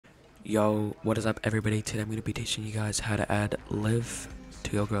Yo, what is up everybody? Today I'm going to be teaching you guys how to add LIV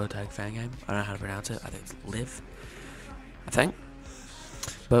to your Gorilla Tag fan game. I don't know how to pronounce it, I think it's LIV, I think.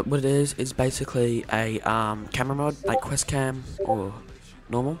 But what it is basically a camera mod, like Quest Cam or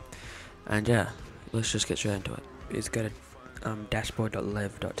normal. And yeah, let's just get straight into it. Is go to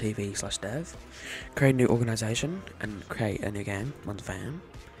dashboard.liv.tv/dev, create a new organization and create a new game, one's fan.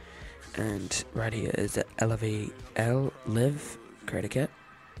 And right here is the LIV creator kit.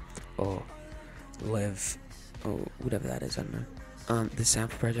 Or LIV, or whatever that is, I don't know. This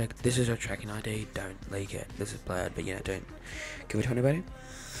sample project, this is your tracking ID, don't leak it. This is blurred, but don't give it to anybody.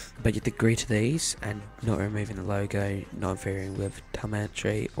 But you have to agree to these and not removing the logo, not interfering with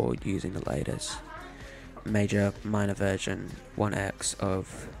telemetry, or using the latest major minor version 1x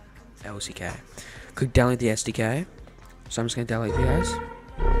of LCK. Click download the SDK. So I'm just going to download it for you guys.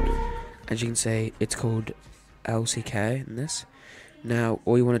 As you can see, it's called LCK in this. Now,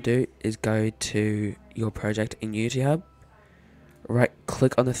 all you want to do is go to your project in Unity Hub, right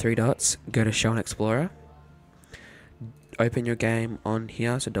click on the three dots, go to Show and Explorer, open your game on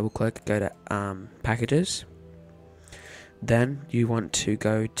here, so double click, go to Packages, then you want to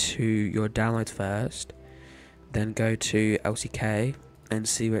go to your downloads first, then go to LCK and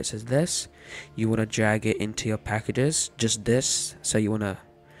see where it says this. You want to drag it into your packages, just this, so you want to,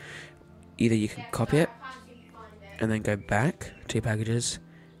 either you can copy it, and then go back to your packages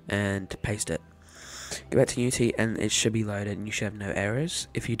and paste it. Go back to Unity and it should be loaded and you should have no errors.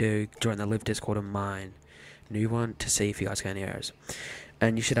 If you do, join the LIV Discord on mine new one to see if you guys get any errors.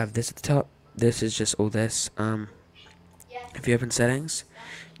 And you should have this at the top. This is just all this. If you open settings,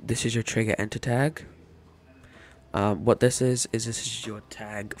 this is your trigger enter tag. What this is this is your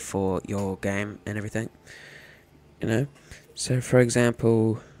tag for your game and everything. So for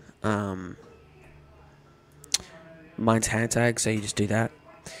example, mine's hand tag, so you just do that.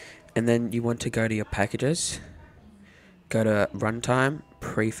 And then you want to go to your packages, go to runtime,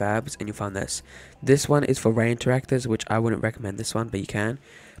 prefabs, and you'll find this. This one is for Ray interactors, which I wouldn't recommend this one, but you can.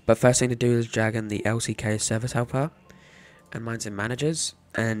 But first thing to do is drag in the LCK service helper, and mine's in managers.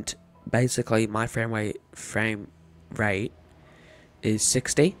 And basically my frame rate is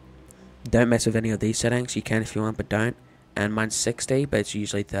 60. Don't mess with any of these settings. You can if you want, but don't. And mine's 60, but it's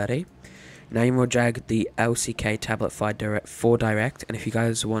usually 30. Now you will drag the LCK tablet for direct, and if you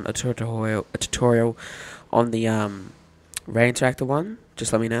guys want a tutorial on the Ray Interactor one,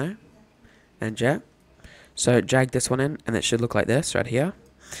 just let me know. And yeah, so drag this one in, and it should look like this right here.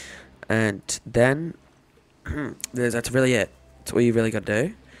 And then that's really it. That's all you really got to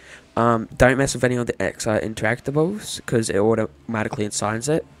do. Don't mess with any of the XR interactables because it automatically assigns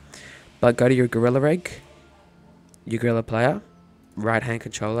it. But go to your Gorilla rig, your Gorilla player, right hand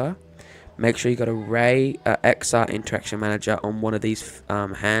controller. Make sure you got a Ray XR interaction manager on one of these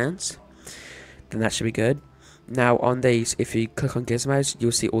hands. Then that should be good. Now on these, if you click on gizmos,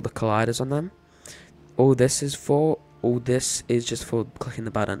 you'll see all the colliders on them. All this is just for clicking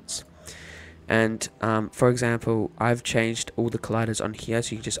the buttons. And for example, I've changed all the colliders on here,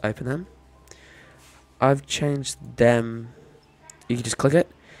 so you can just open them. I've changed them. You can just click it,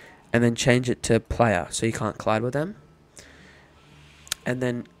 and then change it to player, so you can't collide with them. And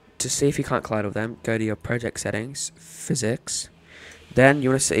then to see if you can't collide with them, go to your project settings, physics. Then you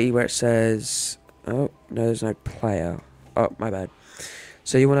want to see where it says, oh, no, there's no player. Oh, my bad.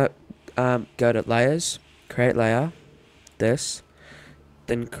 So you want to go to layers, create layer, this,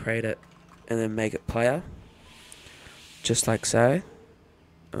 then create it, and then make it player. Just like so.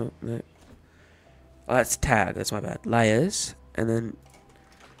 Oh, no. Oh, that's tag, that's my bad. Layers, and then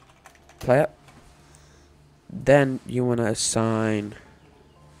player. Then you want to assign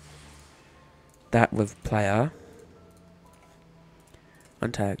that with player,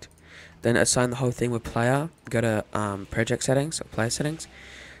 untagged. Then assign the whole thing with player. Go to project settings or player settings.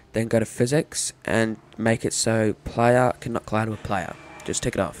 Then go to physics and make it so player cannot collide with player. Just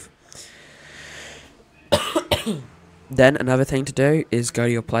tick it off. Then another thing to do is go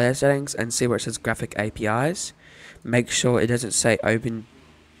to your player settings and see where it says graphic APIs. Make sure it doesn't say Open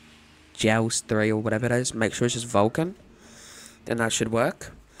Gels 3 or whatever it is. Make sure it's just Vulkan. Then that should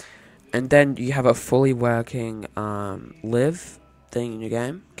work. And then you have a fully working LIV thing in your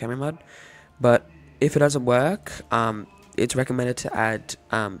game, camera mod. But if it doesn't work, it's recommended to add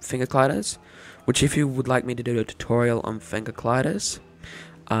finger gliders. Which if you would like me to do a tutorial on finger gliders,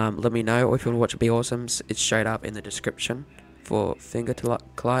 let me know. Or if you want to watch Be Awesomes, it's straight up in the description for finger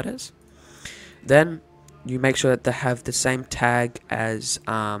gliders. Then you make sure that they have the same tag as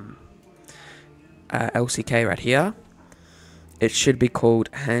LCK right here. It should be called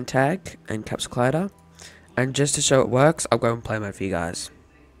hand tag and caps collider. And just to show it works, I'll go and play mode for you guys.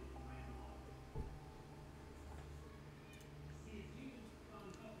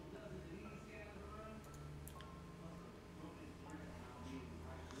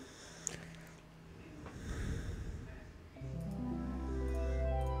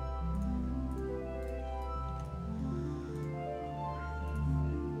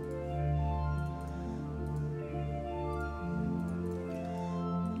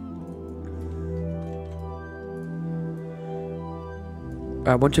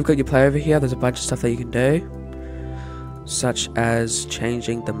 Once you've got your play over here, there's a bunch of stuff that you can do, such as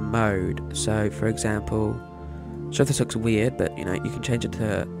changing the mode. So, for example, I'm sure this looks weird, but you know, you can change it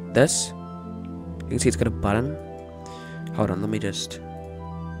to this. You can see it's got a button. Hold on, let me just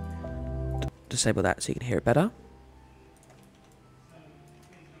disable that so you can hear it better.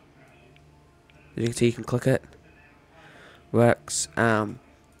 As you can see, you can click it. Works.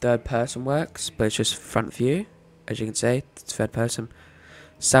 Third person works, but it's just front view. As you can see, it's third person.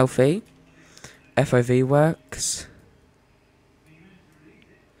 Selfie. FOV works.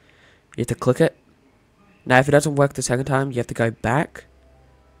 You have to click it. Now, if it doesn't work the second time, you have to go back.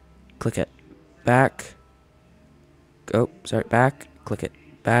 Click it. Back. Oh, sorry, back. Click it.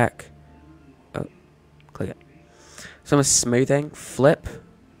 Back. Oh, click it. Some smoothing. Flip.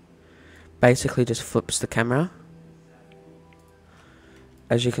 Basically just flips the camera.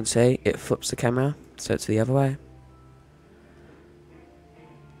 As you can see, it flips the camera, so it's the other way.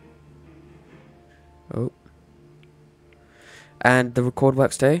 Oh. And the record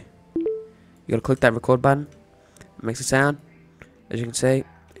works too. You gotta click that record button. It makes a sound. As you can see,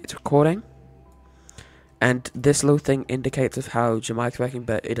 it's recording. And this little thing indicates of how your mic's working,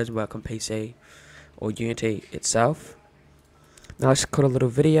 but it doesn't work on PC or Unity itself. Now let's cut a little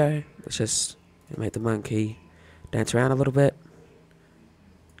video. Let's just make the monkey dance around a little bit.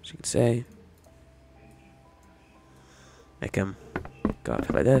 As you can see, make him go up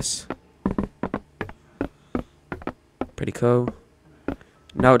like this. Pretty cool.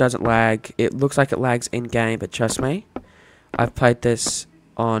 No, it doesn't lag. It looks like it lags in game, but trust me, I've played this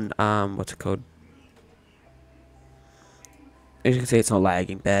on what's it called? As you can see, it's not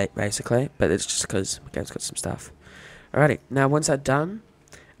lagging basically, but it's just because my game's got some stuff. Alrighty, now once that's done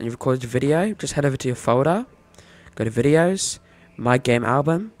and you've recorded your video, just head over to your folder, go to videos, my game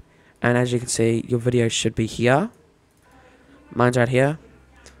album, and as you can see, your video should be here. Mine's right here.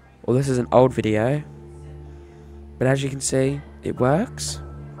 Well, this is an old video, but as you can see, it works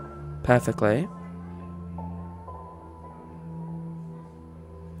perfectly.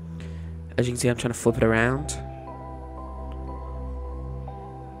 As you can see, I'm trying to flip it around.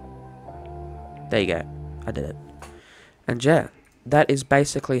 There you go. I did it. And yeah, that is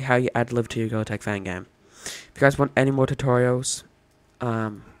basically how you add LIV to your Girl Tech fan game. If you guys want any more tutorials,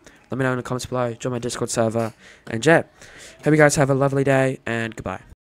 let me know in the comments below. Join my Discord server. And yeah, hope you guys have a lovely day, and goodbye.